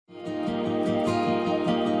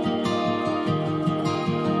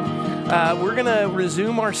We're going to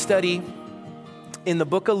resume our study in the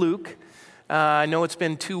book of Luke. I know it's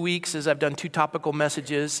been 2 weeks as I've done 2 topical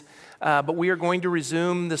messages, but we are going to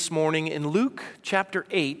resume this morning in Luke chapter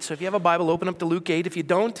 8. So if you have a Bible, open up to Luke 8. If you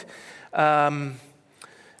don't, one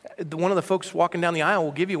of the folks walking down the aisle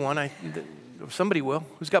will give you one. Somebody will.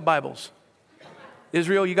 Who's got Bibles?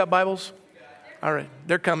 Israel, you got Bibles? All right,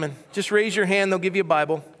 they're coming. Just raise your hand, they'll give you a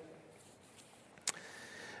Bible.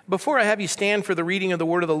 Before I have you stand for the reading of the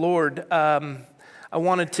word of the Lord, I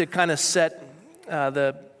wanted to kind of set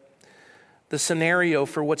the scenario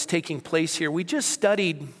for what's taking place here. We just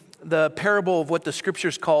studied the parable of what the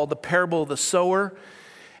scriptures call the parable of the sower,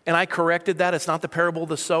 and I corrected that. It's not the parable of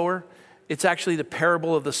the sower. It's actually the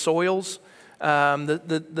parable of the soils.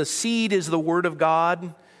 The seed is the word of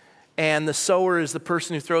God, and the sower is the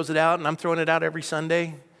person who throws it out, and I'm throwing it out every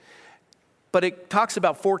Sunday. But it talks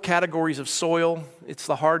about 4 categories of soil. It's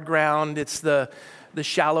the hard ground, it's the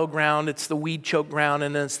shallow ground, it's the weed-choked ground,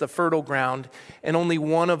 and then it's the fertile ground. And only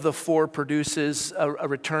one of the 4 produces a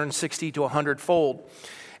return 60 to 100-fold.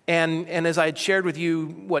 And as I had shared with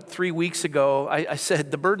you, 3 weeks ago, I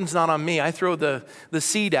said, the burden's not on me. I throw the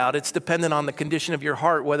seed out. It's dependent on the condition of your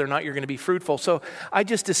heart, whether or not you're going to be fruitful. So I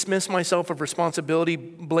just dismissed myself of responsibility,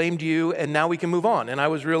 blamed you, and now we can move on. And I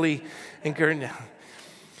was really encouraged.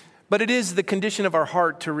 But it is the condition of our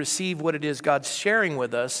heart to receive what it is God's sharing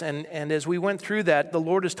with us. And as we went through that, the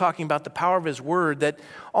Lord is talking about the power of His Word, that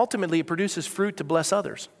ultimately it produces fruit to bless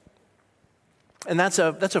others. And that's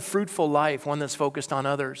a fruitful life, one that's focused on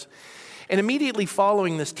others. And immediately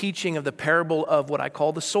following this teaching of the parable of what I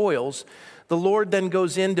call the soils, the Lord then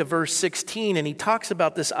goes into verse 16, and He talks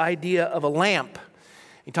about this idea of a lamp.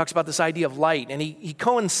 He talks about this idea of light, and he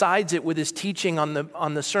coincides it with his teaching on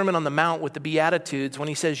the Sermon on the Mount with the Beatitudes when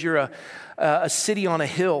he says you're a city on a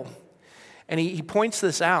hill. And he points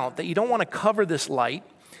this out, that you don't want to cover this light,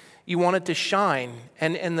 you want it to shine.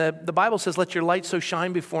 And the Bible says, let your light so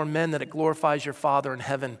shine before men that it glorifies your Father in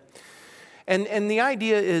heaven. And the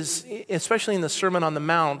idea is, especially in the Sermon on the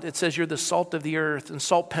Mount, it says you're the salt of the earth, and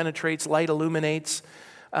salt penetrates, light illuminates.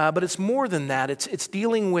 But it's more than that. It's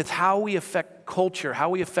dealing with how we affect culture, how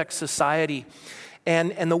we affect society.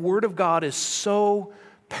 And the Word of God is so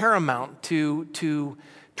paramount to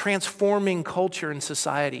transforming culture and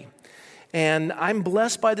society. And I'm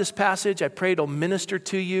blessed by this passage. I pray it'll minister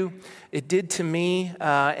to you. It did to me.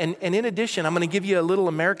 And in addition, I'm going to give you a little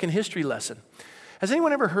American history lesson. Has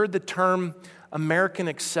anyone ever heard the term American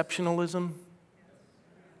exceptionalism?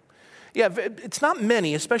 Yeah, it's not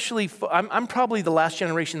many, especially, I'm probably the last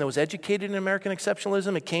generation that was educated in American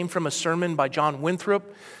exceptionalism. It came from a sermon by John Winthrop,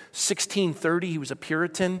 1630. He was a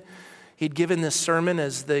Puritan. He'd given this sermon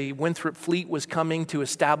as the Winthrop fleet was coming to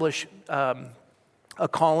establish a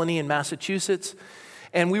colony in Massachusetts.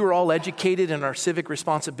 And we were all educated in our civic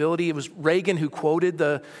responsibility. It was Reagan who quoted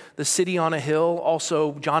the city on a hill.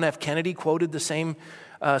 Also, John F. Kennedy quoted the same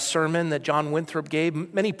sermon that John Winthrop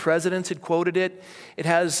gave. Many presidents had quoted it. It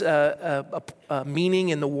has a meaning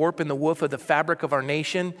in the warp and the woof of the fabric of our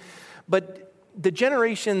nation. But the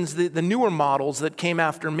generations, the newer models that came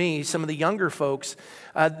after me, some of the younger folks,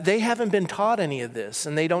 they haven't been taught any of this,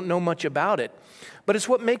 and they don't know much about it. But it's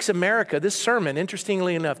what makes America, this sermon,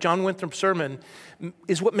 interestingly enough, John Winthrop's sermon,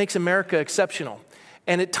 is what makes America exceptional.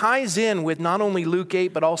 And it ties in with not only Luke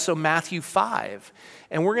 8, but also Matthew 5.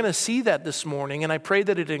 And we're going to see that this morning, and I pray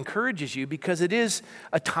that it encourages you because it is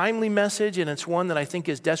a timely message, and it's one that I think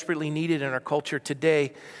is desperately needed in our culture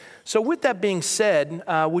today. So with that being said,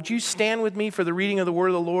 would you stand with me for the reading of the word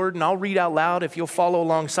of the Lord? And I'll read out loud if you'll follow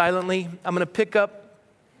along silently. I'm going to pick up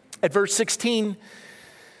at verse 16.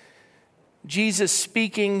 Jesus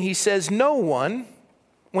speaking, he says, "No one,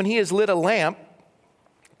 when he has lit a lamp,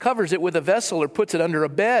 covers it with a vessel or puts it under a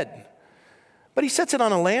bed, but he sets it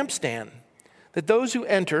on a lampstand, that those who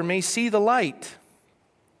enter may see the light.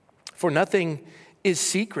 For nothing is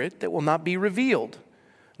secret that will not be revealed,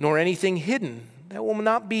 nor anything hidden that will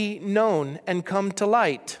not be known and come to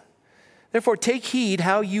light. Therefore take heed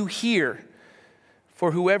how you hear.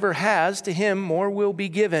 For whoever has, to him more will be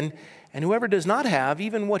given, and whoever does not have,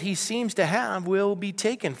 even what he seems to have will be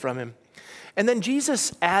taken from him." And then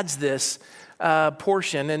Jesus adds this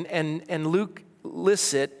portion, and Luke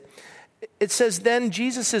lists it. It says, "Then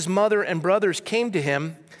Jesus' mother and brothers came to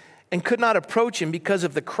him and could not approach him because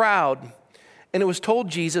of the crowd. And it was told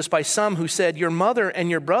Jesus by some who said, 'Your mother and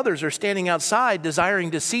your brothers are standing outside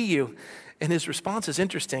desiring to see you.' And his response is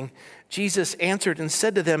interesting. Jesus answered and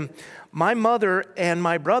said to them, 'My mother and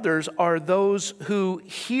my brothers are those who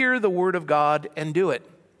hear the word of God and do it.'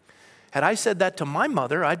 Had I said that to my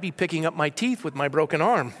mother, I'd be picking up my teeth with my broken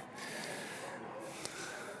arm.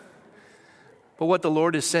 But what the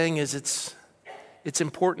Lord is saying is it's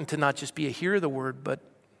important to not just be a hearer of the word, but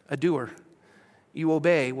a doer. You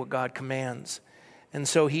obey what God commands. And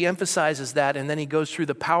so he emphasizes that, and then he goes through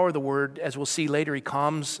the power of the word. As we'll see later, he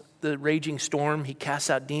calms the raging storm. He casts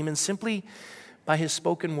out demons simply by his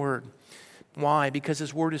spoken word. Why? Because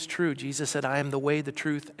his word is true. Jesus said, I am the way, the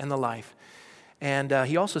truth, and the life. And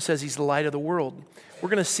he also says he's the light of the world. We're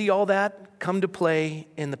going to see all that come to play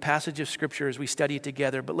in the passage of Scripture as we study it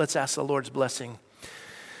together, but let's ask the Lord's blessing.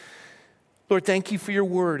 Lord, thank you for your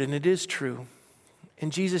word, and it is true.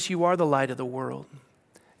 And Jesus, you are the light of the world.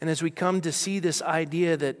 And as we come to see this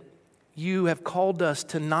idea that you have called us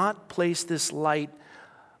to not place this light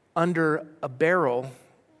under a barrel,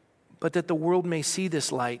 but that the world may see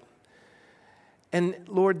this light. And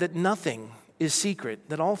Lord, that nothing is secret,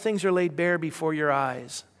 that all things are laid bare before your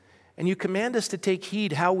eyes. And you command us to take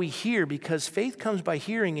heed how we hear, because faith comes by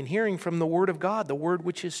hearing, and hearing from the word of God, the word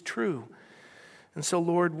which is true. And so,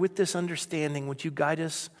 Lord, with this understanding, would you guide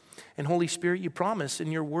us? And Holy Spirit, you promise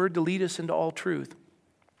in your word to lead us into all truth.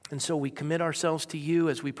 And so we commit ourselves to you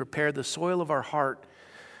as we prepare the soil of our heart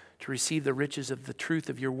to receive the riches of the truth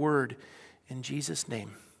of your word. In Jesus'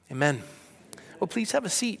 name, amen. Well, please have a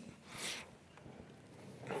seat.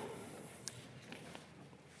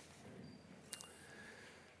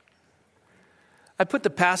 I put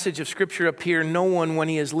the passage of Scripture up here. No one, when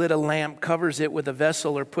he has lit a lamp, covers it with a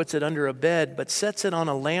vessel or puts it under a bed, but sets it on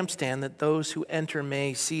a lampstand that those who enter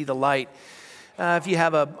may see the light. If you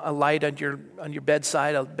have a light on your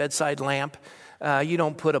bedside, a bedside lamp, you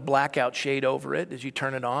don't put a blackout shade over it as you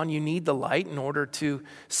turn it on. You need the light in order to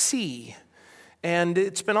see. And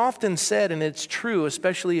it's been often said, and it's true,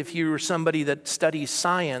 especially if you're somebody that studies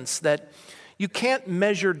science, that you can't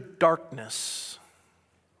measure darkness.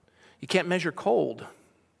 You can't measure cold.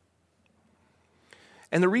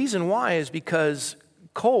 And the reason why is because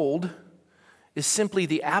cold is simply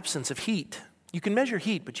the absence of heat. You can measure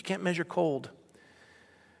heat, but you can't measure cold.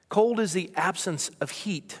 Cold is the absence of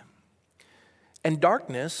heat. And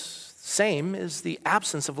darkness, same, is the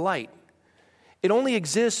absence of light. It only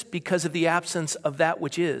exists because of the absence of that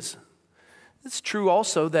which is. It's true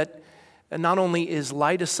also that not only is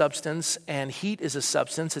light a substance and heat is a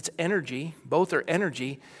substance, it's energy. Both are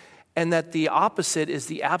energy. And that the opposite is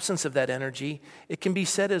the absence of that energy. It can be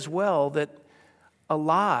said as well that a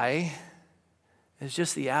lie is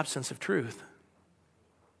just the absence of truth.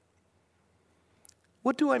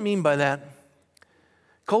 What do I mean by that?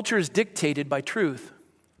 Culture is dictated by truth.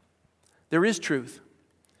 There is truth.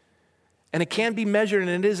 And it can be measured,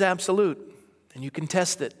 and it is absolute. And you can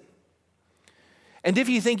test it. And if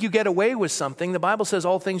you think you get away with something, the Bible says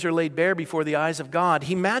all things are laid bare before the eyes of God.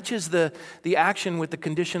 He matches the action with the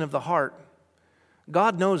condition of the heart.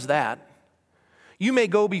 God knows that. You may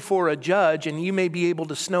go before a judge, and you may be able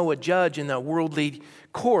to snow a judge in a worldly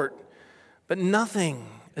court, but nothing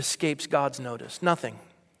escapes God's notice. Nothing.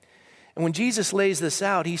 And when Jesus lays this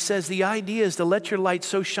out, he says the idea is to let your light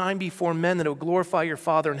so shine before men that it will glorify your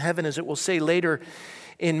Father in heaven, as it will say later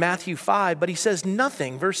in Matthew 5, but he says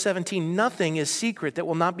nothing, verse 17, nothing is secret that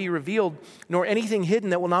will not be revealed, nor anything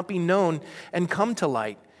hidden that will not be known and come to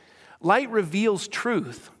light. Light reveals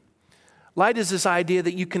truth. Light is this idea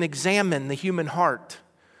that you can examine the human heart.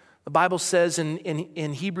 The Bible says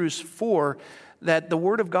in Hebrews 4 that the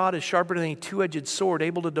word of God is sharper than a two-edged sword,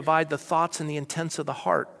 able to divide the thoughts and the intents of the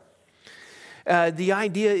heart. The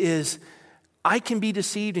idea is I can be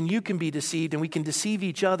deceived and you can be deceived and we can deceive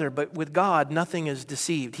each other, but with God, nothing is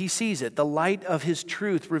deceived. He sees it. The light of his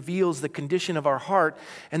truth reveals the condition of our heart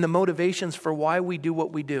and the motivations for why we do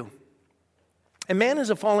what we do. And man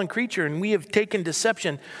is a fallen creature, and we have taken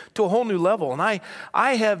deception to a whole new level. And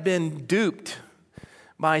I have been duped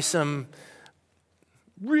by some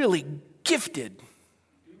really gifted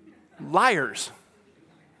liars.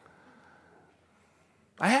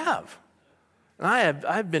 I have. And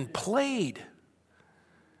I've been played.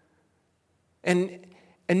 And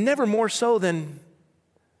never more so than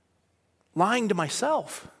lying to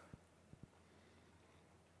myself.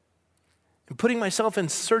 And putting myself in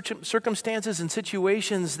circumstances and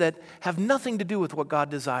situations that have nothing to do with what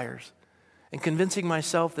God desires. And convincing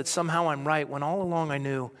myself that somehow I'm right when all along I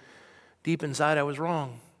knew deep inside I was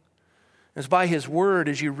wrong. It's by his word,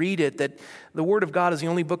 as you read it, that the word of God is the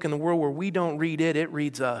only book in the world where we don't read it, it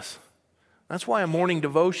reads us. That's why a morning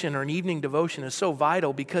devotion or an evening devotion is so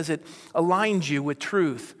vital, because it aligns you with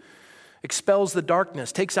truth, expels the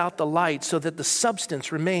darkness, takes out the light so that the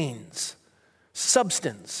substance remains.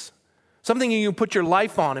 Substance. Something you can put your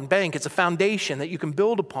life on and bank. It's a foundation that you can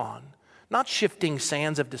build upon. Not shifting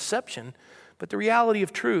sands of deception, but the reality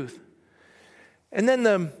of truth. And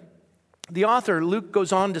then The author, Luke,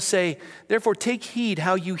 goes on to say, therefore take heed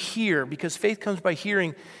how you hear, because faith comes by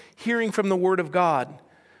hearing, hearing from the word of God.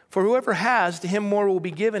 For whoever has, to him more will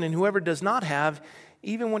be given, and whoever does not have,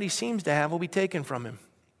 even what he seems to have will be taken from him.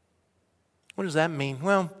 What does that mean?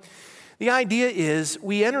 Well, the idea is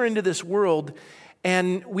we enter into this world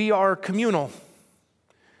and we are communal.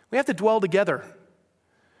 We have to dwell together.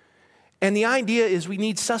 And the idea is we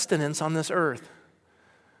need sustenance on this earth.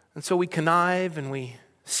 And so we connive and we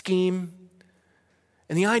scheme.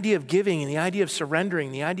 And the idea of giving and the idea of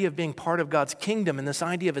surrendering, the idea of being part of God's kingdom, and this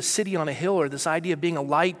idea of a city on a hill, or this idea of being a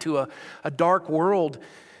light to a dark world,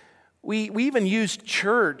 we even use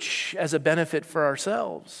church as a benefit for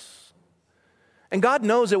ourselves. And God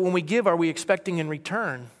knows that when we give, are we expecting in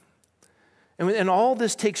return? And all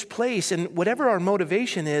this takes place, and whatever our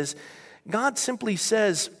motivation is, God simply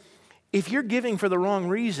says, if you're giving for the wrong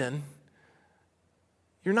reason,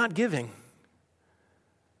 you're not giving.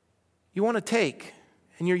 You want to take,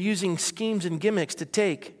 and you're using schemes and gimmicks to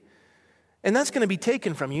take. And that's going to be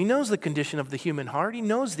taken from you. He knows the condition of the human heart. He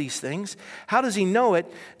knows these things. How does he know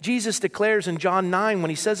it? Jesus declares in John 9 when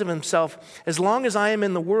he says of himself, as long as I am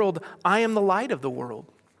in the world, I am the light of the world.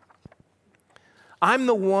 I'm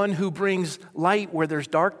the one who brings light where there's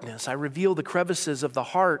darkness. I reveal the crevices of the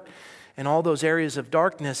heart and all those areas of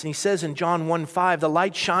darkness. And he says in John 1:5, the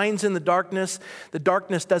light shines in the darkness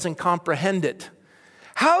doesn't comprehend it.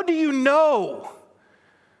 How do you know?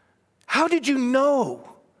 How did you know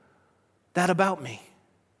that about me?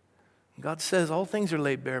 God says, all things are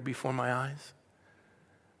laid bare before my eyes.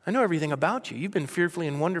 I know everything about you. You've been fearfully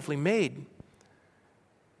and wonderfully made.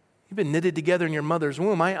 You've been knitted together in your mother's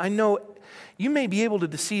womb. I know you may be able to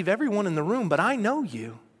deceive everyone in the room, but I know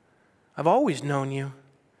you. I've always known you.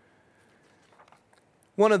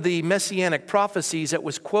 One of the messianic prophecies that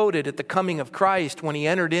was quoted at the coming of Christ when he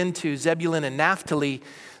entered into Zebulun and Naphtali,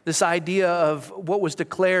 this idea of what was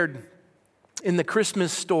declared in the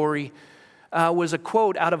Christmas story was a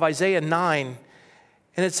quote out of Isaiah 9.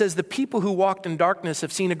 And it says, the people who walked in darkness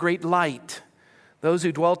have seen a great light. Those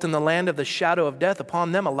who dwelt in the land of the shadow of death,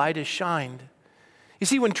 upon them a light has shined. You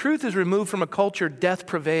see, when truth is removed from a culture, death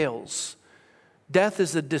prevails. Death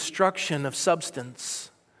is the destruction of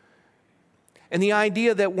substance. And the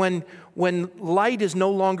idea that when light is no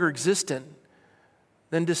longer existent,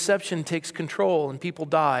 then deception takes control and people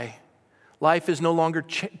die. Life is no longer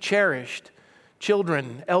cherished.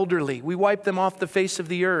 Children, elderly, we wipe them off the face of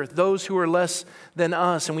the earth. Those who are less than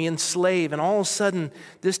us, and we enslave. And all of a sudden,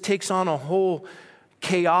 this takes on a whole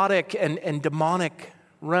chaotic and demonic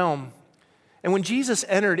realm. And when Jesus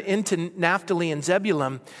entered into Naphtali and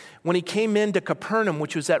Zebulun, when he came into Capernaum,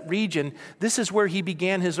 which was that region, this is where he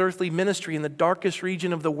began his earthly ministry in the darkest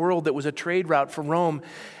region of the world that was a trade route from Rome.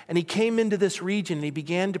 And he came into this region and he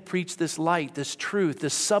began to preach this light, this truth,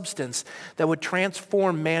 this substance that would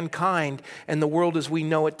transform mankind and the world as we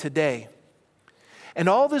know it today. And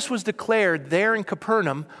all this was declared there in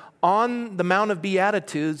Capernaum on the Mount of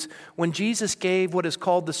Beatitudes when Jesus gave what is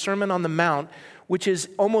called the Sermon on the Mount, which is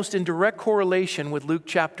almost in direct correlation with Luke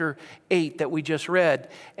chapter 8 that we just read.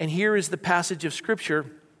 And here is the passage of Scripture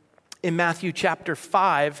in Matthew chapter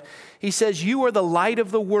 5. He says, you are the light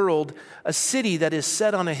of the world, a city that is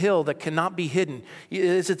set on a hill that cannot be hidden.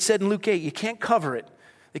 As it said in Luke 8, you can't cover it.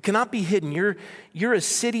 It cannot be hidden. You're a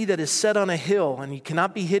city that is set on a hill, and you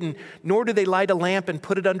cannot be hidden, nor do they light a lamp and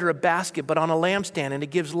put it under a basket, but on a lampstand, and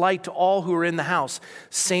it gives light to all who are in the house.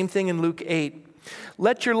 Same thing in Luke 8.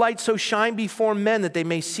 Let your light so shine before men that they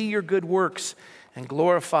may see your good works and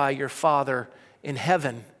glorify your Father in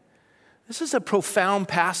heaven. This is a profound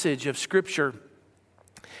passage of Scripture.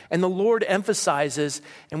 And the Lord emphasizes,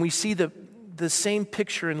 and we see the same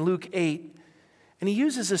picture in Luke 8, and he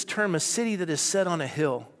uses this term, a city that is set on a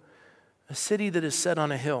hill. A city that is set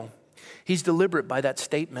on a hill. He's deliberate by that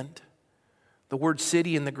statement. The word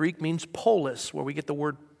city in the Greek means polis, where we get the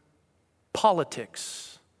word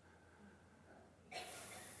politics.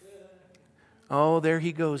 Oh, there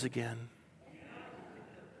he goes again.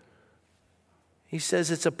 He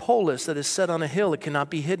says it's a polis that is set on a hill. It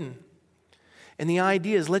cannot be hidden. And the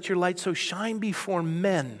idea is let your light so shine before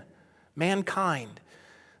men, mankind,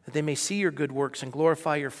 that they may see your good works and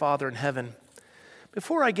glorify your Father in heaven.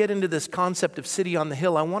 Before I get into this concept of city on the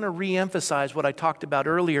hill, I want to reemphasize what I talked about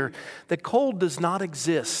earlier, that cold does not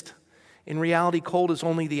exist. In reality, cold is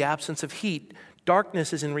only the absence of heat.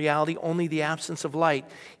 Darkness is in reality only the absence of light.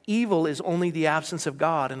 Evil is only the absence of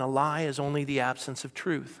God, and a lie is only the absence of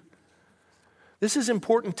truth. This is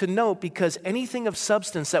important to note because anything of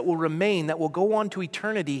substance that will remain, that will go on to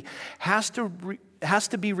eternity, has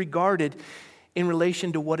to be regarded in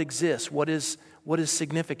relation to what exists, what is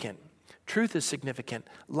significant. Truth is significant.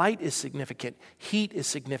 Light is significant. Heat is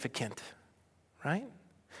significant, right?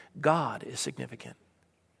 God is significant.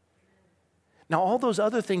 Now, all those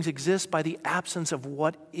other things exist by the absence of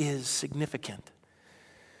what is significant.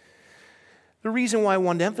 The reason why I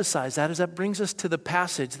wanted to emphasize that is that brings us to the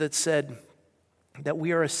passage that said that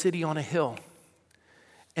we are a city on a hill.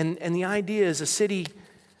 And the idea is a city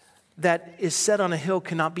that is set on a hill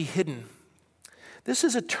cannot be hidden. This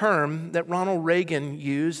is a term that Ronald Reagan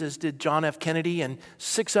used, as did John F. Kennedy and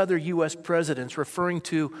 6 other U.S. presidents, referring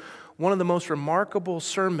to one of the most remarkable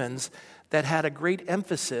sermons that had a great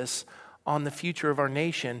emphasis on the future of our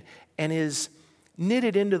nation and is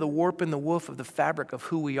knitted into the warp and the woof of the fabric of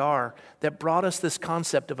who we are that brought us this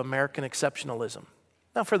concept of American exceptionalism.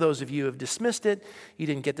 Now, for those of you who have dismissed it, you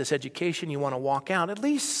didn't get this education, you want to walk out, at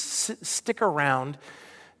least stick around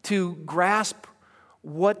to grasp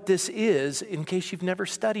what this is in case you've never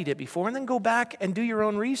studied it before, and then go back and do your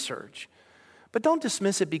own research. But don't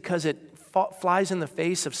dismiss it because it flies in the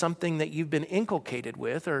face of something that you've been inculcated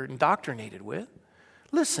with or indoctrinated with.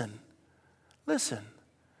 Listen.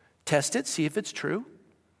 Test it, see if it's true.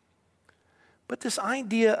 But this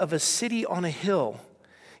idea of a city on a hill,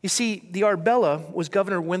 you see, the Arbella was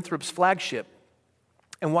Governor Winthrop's flagship.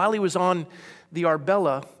 And while he was on the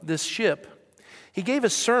Arbella, this ship, he gave a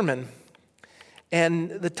sermon.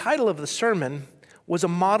 And the title of the sermon was A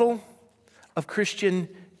Model of Christian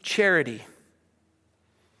Charity.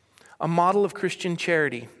 A Model of Christian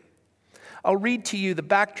Charity. I'll read to you the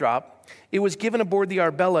backdrop. It was given aboard the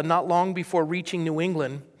Arbella not long before reaching New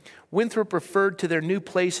England. Winthrop referred to their new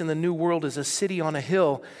place in the New World as a city on a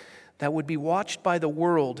hill that would be watched by the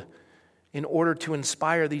world in order to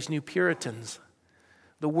inspire these new Puritans.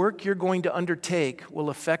 The work you're going to undertake will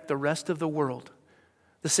affect the rest of the world.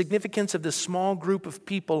 The significance of this small group of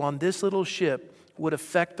people on this little ship would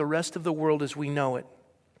affect the rest of the world as we know it.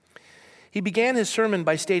 He began his sermon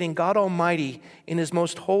by stating, God Almighty, in his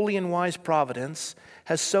most holy and wise providence,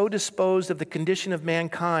 has so disposed of the condition of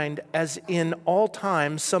mankind as in all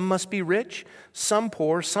times some must be rich, some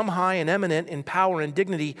poor, some high and eminent in power and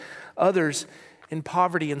dignity, others in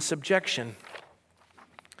poverty and subjection.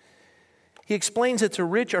 He explains that the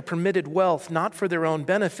rich are permitted wealth not for their own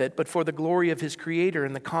benefit, but for the glory of his Creator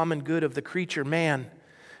and the common good of the creature man.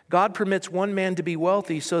 God permits one man to be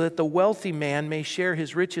wealthy so that the wealthy man may share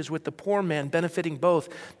his riches with the poor man, benefiting both,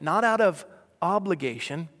 not out of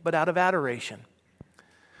obligation, but out of adoration.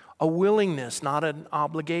 A willingness, not an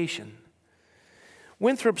obligation.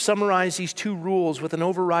 Winthrop summarized these 2 rules with an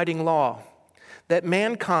overriding law, that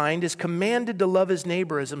mankind is commanded to love his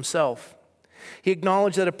neighbor as himself. He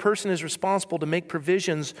acknowledged that a person is responsible to make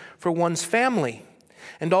provisions for one's family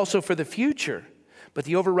and also for the future. But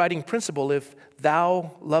the overriding principle, if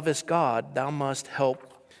thou lovest God, thou must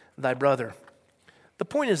help thy brother. The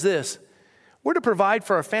point is this: we're to provide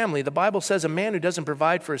for our family. The Bible says a man who doesn't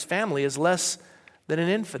provide for his family is less than an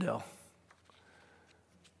infidel.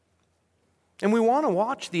 And we want to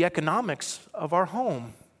watch the economics of our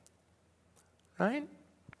home, right?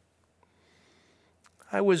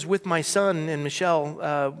 I was with my son and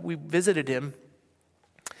Michelle. We visited him.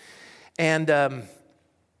 And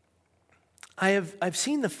I've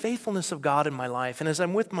seen the faithfulness of God in my life. And as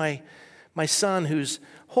I'm with my son, whose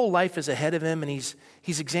whole life is ahead of him, and he's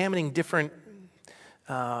examining different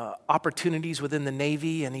opportunities within the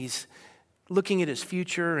Navy, and he's looking at his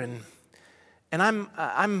future, and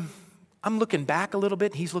I'm looking back a little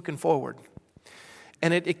bit, and he's looking forward.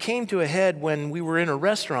 And it came to a head when we were in a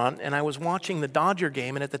restaurant and I was watching the Dodger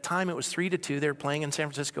game. And at the time it was 3-2. They were playing in San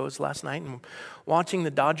Francisco. It was last night. And watching the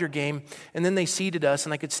Dodger game. And then they seated us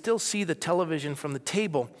and I could still see the television from the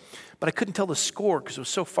table. But I couldn't tell the score because it was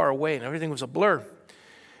so far away and everything was a blur.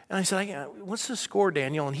 And I said, what's the score,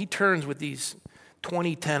 Daniel? And he turns with these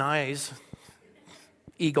 20-10 eyes.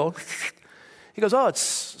 Eagle. He goes,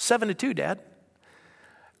 it's 7-2, Dad.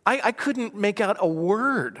 I couldn't make out a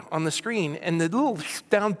word on the screen, and the little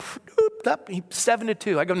down,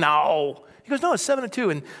 7-2. I go, no. He goes, no, it's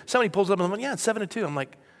 7-2. And somebody pulls it up, and I'm like, yeah, it's 7-2. I'm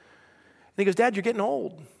like, and he goes, Dad, you're getting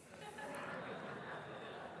old.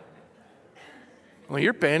 Well,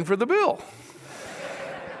 you're paying for the bill.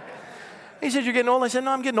 He said, you're getting old? I said,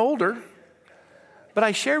 no, I'm getting older. But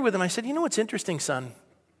I shared with him, I said, you know what's interesting, son,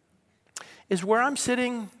 is where I'm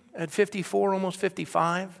sitting at 54, almost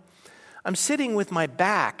 55, I'm sitting with my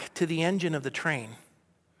back to the engine of the train.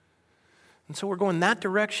 And so we're going that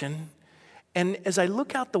direction. And as I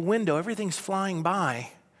look out the window, everything's flying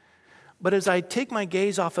by. But as I take my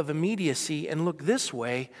gaze off of immediacy and look this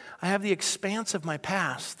way, I have the expanse of my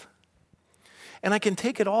past. And I can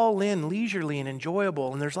take it all in leisurely and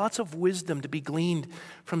enjoyable. And there's lots of wisdom to be gleaned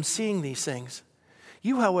from seeing these things.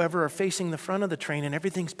 You, however, are facing the front of the train and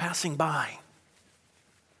everything's passing by.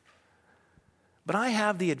 But I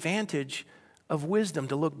have the advantage of wisdom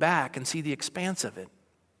to look back and see the expanse of it.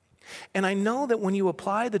 And I know that when you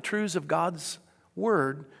apply the truths of God's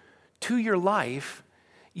word to your life,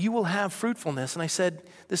 you will have fruitfulness. And I said,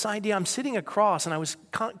 this idea, I'm sitting across, and I was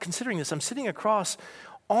considering this, I'm sitting across,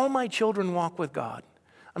 all my children walk with God.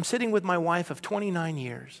 I'm sitting with my wife of 29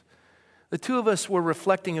 years. The two of us were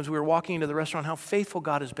reflecting as we were walking into the restaurant how faithful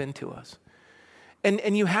God has been to us.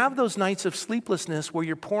 And you have those nights of sleeplessness where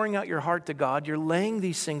you're pouring out your heart to God. You're laying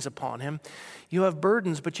these things upon him. You have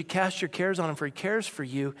burdens, but you cast your cares on him, for he cares for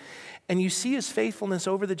you. And you see his faithfulness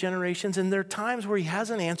over the generations. And there are times where he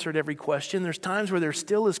hasn't answered every question. There's times where there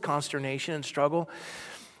still is consternation and struggle.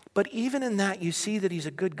 But even in that, you see that he's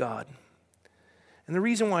a good God. And the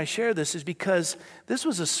reason why I share this is because this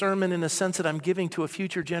was a sermon in a sense that I'm giving to a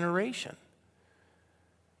future generation.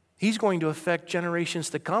 He's going to affect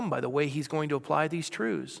generations to come by the way he's going to apply these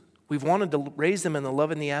truths. We've wanted to raise them in the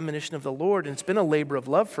love and the admonition of the Lord, and it's been a labor of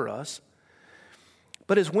love for us.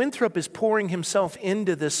 But as Winthrop is pouring himself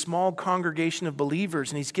into this small congregation of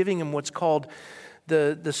believers, and he's giving them what's called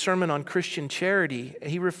the Sermon on Christian Charity,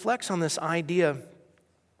 he reflects on this idea.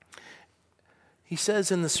 He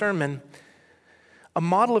says in the sermon, a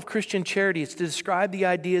model of Christian charity is to describe the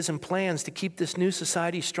ideas and plans to keep this new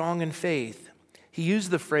society strong in faith. He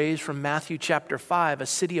used the phrase from Matthew chapter 5, a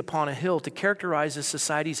city upon a hill, to characterize the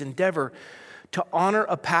society's endeavor to honor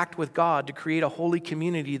a pact with God, to create a holy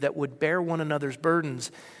community that would bear one another's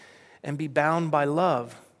burdens and be bound by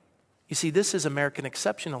love. You see, this is American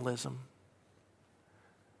exceptionalism.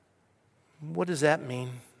 What does that mean?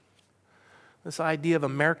 This idea of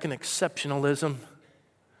American exceptionalism,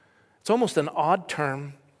 it's almost an odd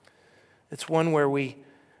term. It's one where we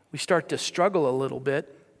start to struggle a little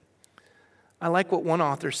bit. I like what one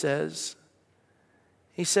author says.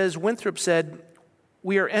 He says, Winthrop said,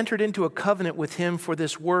 we are entered into a covenant with him for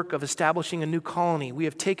this work of establishing a new colony. We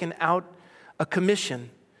have taken out a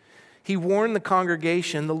commission. He warned the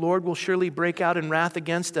congregation, the Lord will surely break out in wrath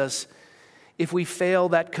against us if we fail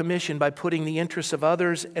that commission by putting the interests of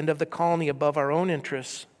others and of the colony above our own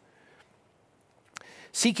interests.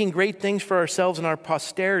 Seeking great things for ourselves and our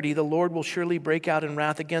posterity, the Lord will surely break out in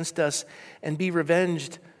wrath against us and be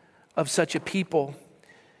revenged of such a people,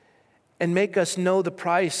 and make us know the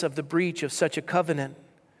price of the breach of such a covenant.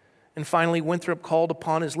 And finally, Winthrop called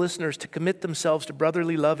upon his listeners to commit themselves to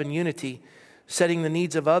brotherly love and unity, setting the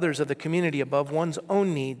needs of others of the community above one's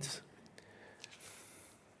own needs.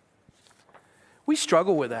 We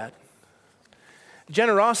struggle with that.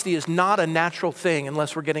 Generosity is not a natural thing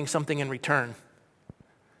unless we're getting something in return.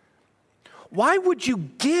 Why would you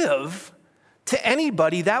give to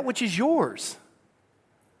anybody that which is yours?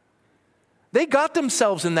 They got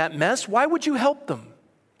themselves in that mess. Why would you help them?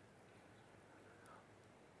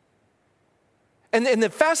 And the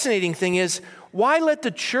fascinating thing is, why let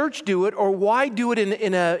the church do it, or why do it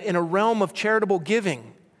in a realm of charitable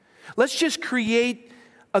giving? Let's just create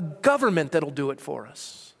a government that'll do it for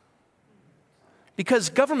us. Because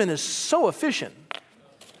government is so efficient.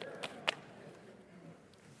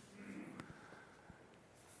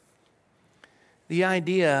 The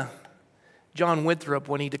idea, John Winthrop,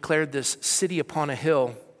 when he declared this city upon a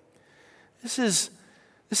hill, this is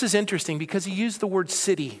interesting because he used the word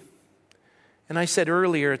city. And I said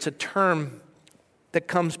earlier, it's a term that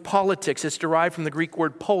comes politics. It's derived from the Greek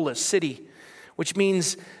word polis, city, which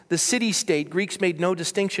means the city-state. Greeks made no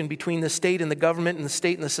distinction between the state and the government and the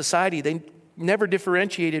state and the society. They never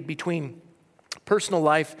differentiated between personal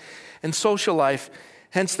life and social life.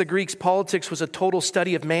 Hence, the Greeks' politics was a total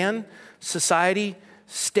study of man, society,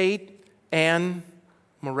 state, and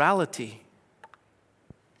morality.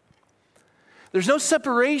 There's no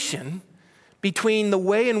separation between the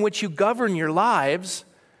way in which you govern your lives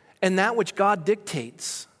and that which God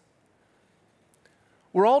dictates.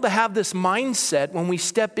 We're all to have this mindset when we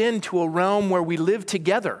step into a realm where we live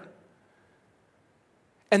together.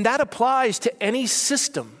 And that applies to any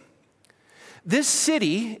system. This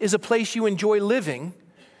city is a place you enjoy living,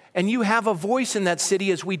 and you have a voice in that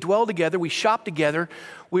city as we dwell together, we shop together,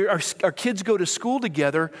 our kids go to school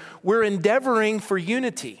together. We're endeavoring for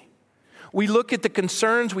unity. We look at the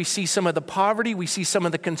concerns, we see some of the poverty, we see some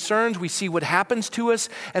of the concerns, we see what happens to us,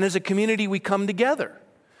 and as a community we come together.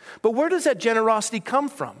 But where does that generosity come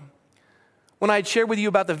from? When I had shared with you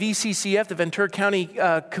about the VCCF, the Ventura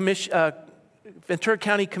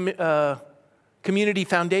County Community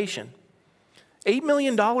Foundation, $8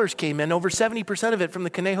 million came in, over 70% of it from the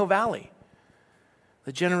Conejo Valley.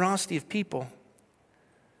 The generosity of people.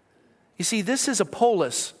 You see, this is a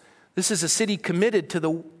polis. This is a city committed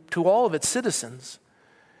to all of its citizens.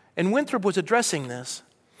 And Winthrop was addressing this.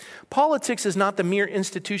 Politics is not the mere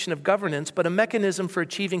institution of governance, but a mechanism for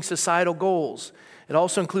achieving societal goals. It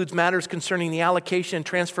also includes matters concerning the allocation and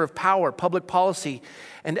transfer of power, public policy,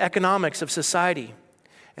 and economics of society.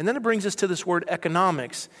 And then it brings us to this word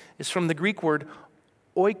economics. It's from the Greek word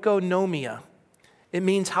oikonomia. It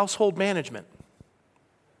means household management.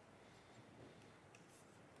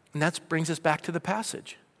 And that brings us back to the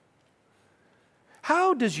passage.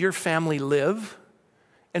 How does your family live?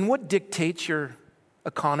 And what dictates your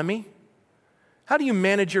economy? How do you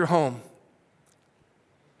manage your home?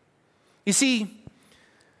 You see,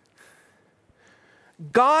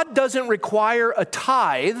 God doesn't require a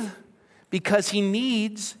tithe because he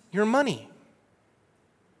needs your money.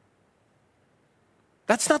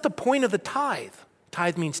 That's not the point of the tithe.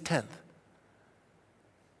 Tithe means tenth.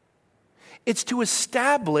 It's to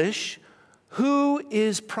establish who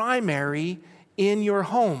is primary in your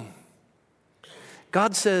home.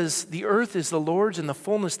 God says, the earth is the Lord's and the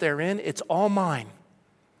fullness therein. It's all mine.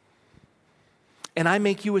 And I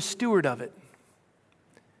make you a steward of it.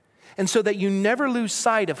 And so that you never lose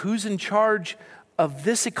sight of who's in charge of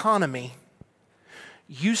this economy,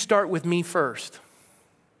 you start with me first.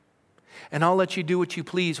 And I'll let you do what you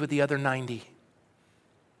please with the other 90.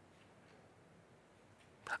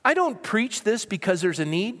 I don't preach this because there's a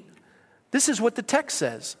need. This is what the text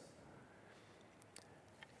says.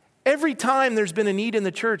 Every time there's been a need in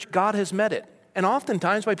the church, God has met it. And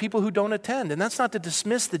oftentimes by people who don't attend. And that's not to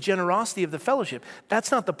dismiss the generosity of the fellowship.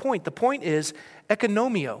 That's not the point. The point is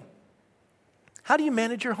economio. How do you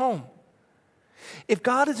manage your home? If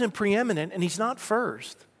God isn't preeminent and he's not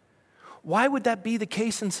first, why would that be the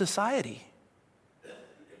case in society?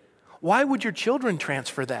 Why would your children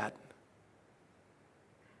transfer that?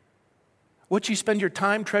 What you spend your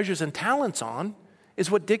time, treasures, and talents on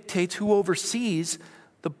is what dictates who oversees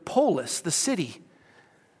the polis, the city,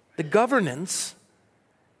 the governance,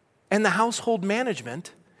 and the household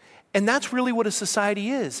management. And that's really what a society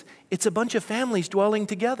is. It's a bunch of families dwelling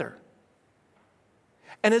together.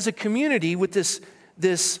 And as a community with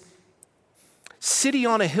this city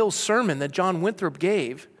on a hill sermon that John Winthrop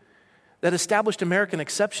gave that established American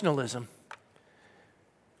exceptionalism,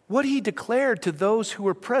 what he declared to those who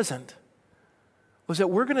were present was that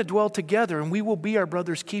we're going to dwell together and we will be our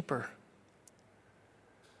brother's keeper.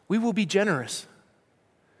 We will be generous.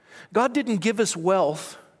 God didn't give us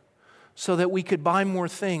wealth so that we could buy more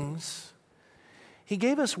things. He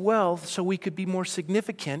gave us wealth so we could be more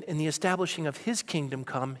significant in the establishing of his kingdom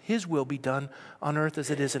come, his will be done on earth as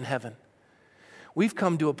it is in heaven. We've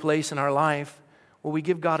come to a place in our life where we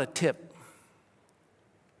give God a tip.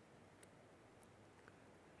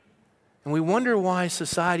 And we wonder why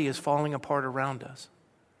society is falling apart around us.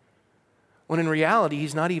 When in reality,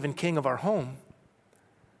 he's not even king of our home.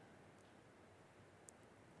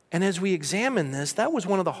 And as we examine this, that was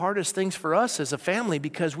one of the hardest things for us as a family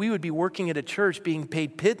because we would be working at a church being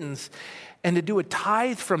paid pittance, and to do a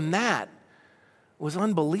tithe from that was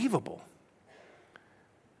unbelievable.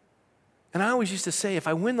 And I always used to say, if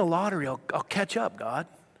I win the lottery, I'll catch up, God.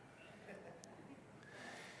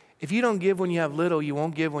 If you don't give when you have little, you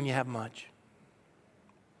won't give when you have much.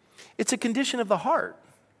 It's a condition of the heart.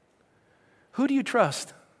 Who do you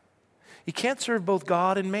trust? You can't serve both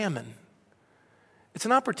God and mammon. It's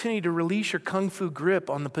an opportunity to release your kung fu grip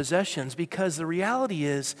on the possessions because the reality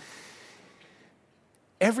is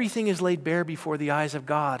everything is laid bare before the eyes of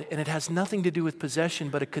God, and it has nothing to do with possession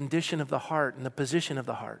but a condition of the heart and the position of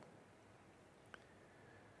the heart.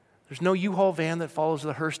 There's no U-Haul van that follows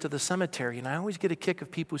the hearse to the cemetery, and I always get a kick of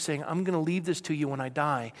people saying, I'm going to leave this to you when I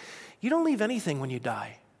die. You don't leave anything when you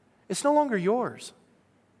die. It's no longer yours.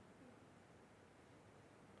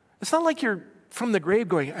 It's not like you're from the grave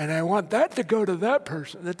going, and I want that to go to that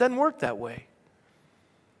person. That doesn't work that way.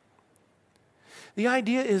 The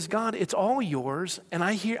idea is, God, it's all yours, and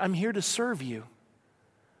I'm here to serve you.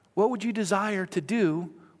 What would you desire to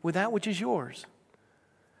do with that which is yours?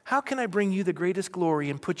 How can I bring you the greatest glory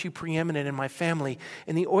and put you preeminent in my family,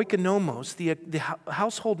 in the oikonomos, the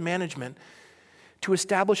household management, to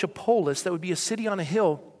establish a polis that would be a city on a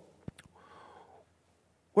hill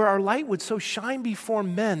where our light would so shine before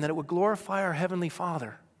men that it would glorify our Heavenly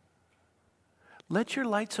Father? Let your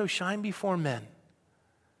light so shine before men.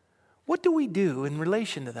 What do we do in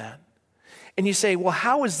relation to that? And you say, well,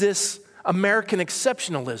 how is this American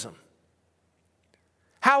exceptionalism?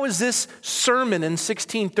 How is this sermon in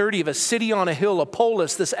 1630 of a city on a hill, a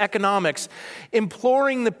polis, this economics,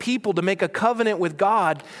 imploring the people to make a covenant with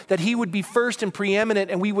God that he would be first and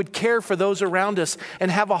preeminent and we would care for those around us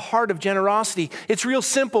and have a heart of generosity? It's real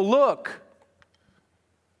simple. Look.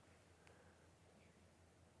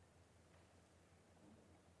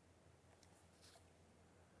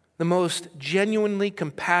 the most genuinely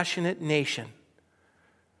compassionate nation.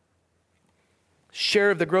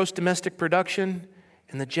 Share of the gross domestic production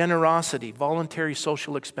and the generosity, voluntary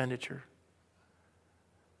social expenditure.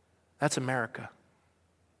 That's America.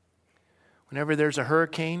 Whenever there's a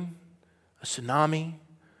hurricane, a tsunami,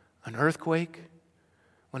 an earthquake,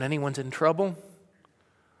 when anyone's in trouble,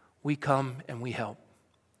 we come and we help.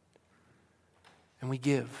 And we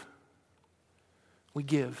give. We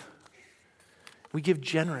give. We give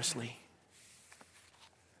generously.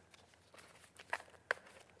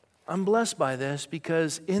 I'm blessed by this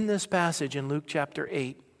because in this passage in Luke chapter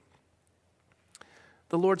 8,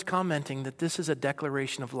 the Lord's commenting that this is a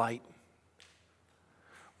declaration of light.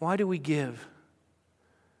 Why do we give?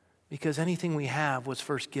 Because anything we have was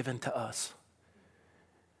first given to us.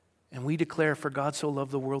 And we declare, for God so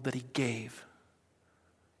loved the world that He gave.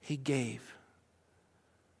 He gave.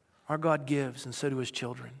 Our God gives, and so do His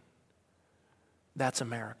children. That's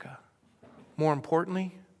America. More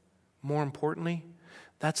importantly,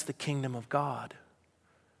 that's the kingdom of God.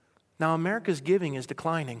 Now, America's giving is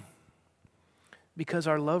declining because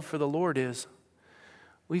our love for the Lord is.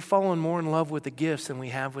 We've fallen more in love with the gifts than we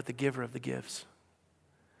have with the giver of the gifts.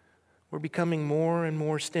 We're becoming more and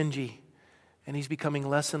more stingy, and He's becoming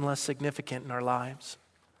less and less significant in our lives.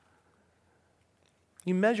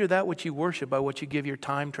 You measure that which you worship by what you give your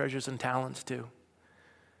time, treasures, and talents to.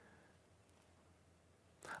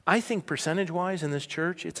 I think percentage-wise in this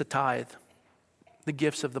church, it's a tithe, the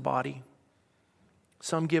gifts of the body.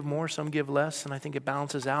 Some give more, some give less, and I think it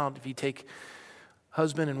balances out. If you take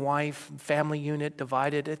husband and wife, family unit,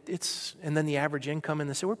 divided, and then the average income in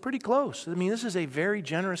this, we're pretty close. I mean, this is a very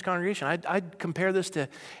generous congregation. I'd compare this to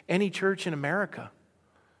any church in America.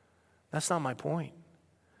 That's not my point.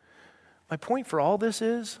 My point for all this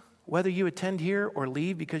is, whether you attend here or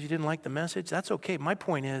leave because you didn't like the message, that's okay. My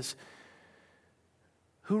point is,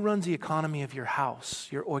 who runs the economy of your house,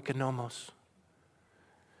 your oikonomos?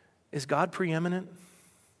 Is God preeminent?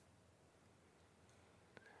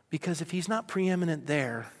 Because if He's not preeminent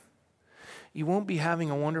there, you won't be having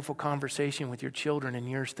a wonderful conversation with your children in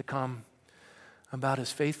years to come about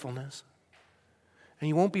His faithfulness. And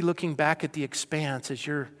you won't be looking back at the expanse as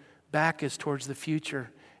your back is towards the future,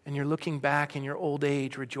 and you're looking back in your old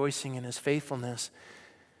age rejoicing in His faithfulness,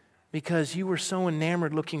 because you were so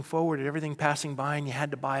enamored looking forward at everything passing by, and you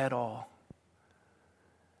had to buy it all.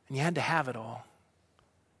 And you had to have it all.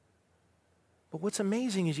 But what's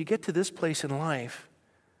amazing is you get to this place in life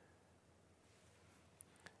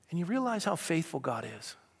and you realize how faithful God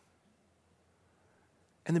is.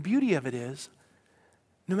 And the beauty of it is,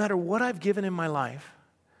 no matter what I've given in my life,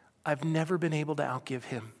 I've never been able to outgive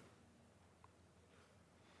Him.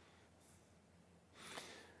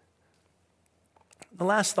 The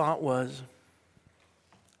last thought was,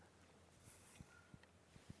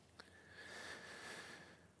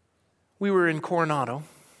 we were in Coronado.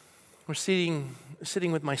 We're sitting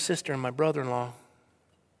with my sister and my brother-in-law.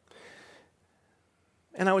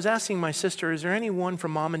 And I was asking my sister, is there anyone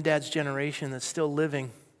from Mom and Dad's generation that's still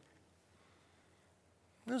living?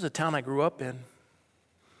 It was a town I grew up in.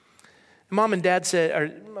 Mom and Dad said,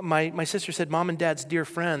 or my sister said, Mom and Dad's dear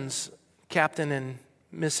friends, Captain and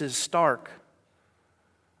Mrs. Stark.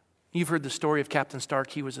 You've heard the story of Captain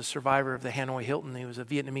Stark. He was a survivor of the Hanoi Hilton. He was a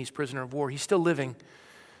Vietnamese prisoner of war. He's still living,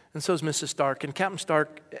 and so is Mrs. Stark. And Captain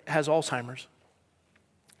Stark has Alzheimer's.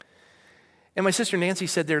 And my sister Nancy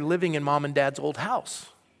said they're living in Mom and Dad's old house.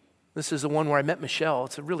 This is the one where I met Michelle.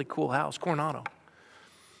 It's a really cool house, Coronado.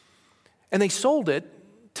 And they sold it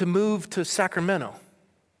to move to Sacramento.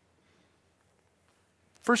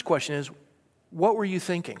 First question is, what were you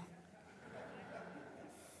thinking?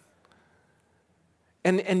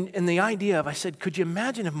 And the idea of, I said, could you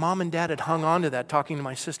imagine if Mom and Dad had hung on to that, talking to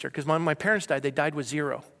my sister? Because my parents died, they died with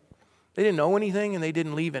zero. They didn't know anything and they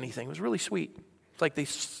didn't leave anything. It was really sweet. It's like they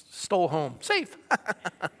stole home. Safe.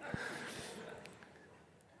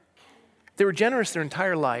 They were generous their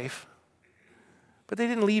entire life, but they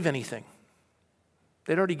didn't leave anything.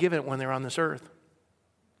 They'd already given it when they were on this earth.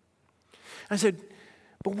 I said,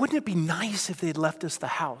 but wouldn't it be nice if they'd left us the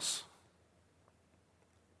house?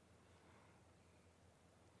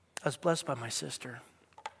 I was blessed by my sister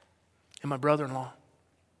and my brother-in-law.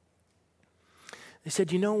 They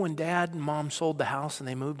said, you know when Dad and Mom sold the house and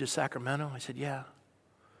they moved to Sacramento? I said, yeah.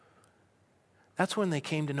 That's when they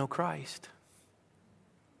came to know Christ.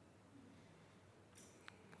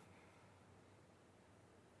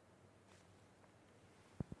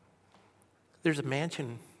 There's a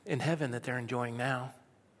mansion in heaven that they're enjoying now.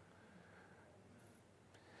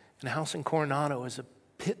 And a house in Coronado is a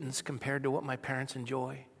pittance compared to what my parents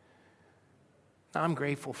enjoy. I'm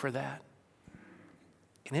grateful for that.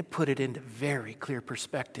 And it put it into very clear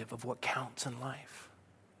perspective of what counts in life.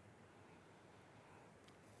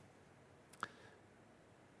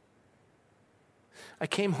 I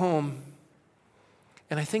came home,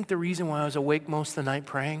 and I think the reason why I was awake most of the night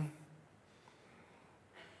praying,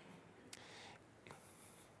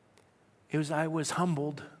 I was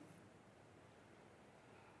humbled.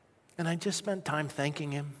 And I just spent time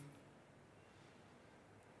thanking him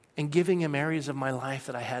and giving him areas of my life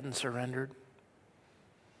that I hadn't surrendered.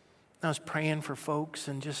 I was praying for folks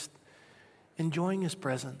and just enjoying his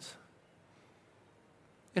presence.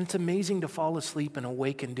 And it's amazing to fall asleep and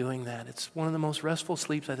awake in doing that. It's one of the most restful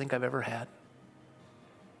sleeps I think I've ever had.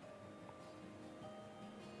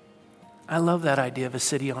 I love that idea of a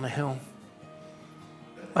city on a hill.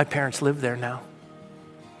 My parents live there now.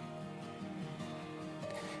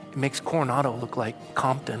 It makes Coronado look like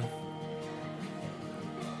Compton.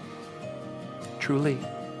 Truly.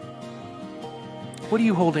 What are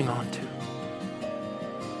you holding on to?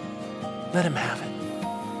 Let him have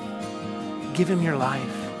it. Give him your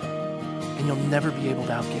life, and you'll never be able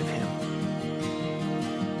to outgive him.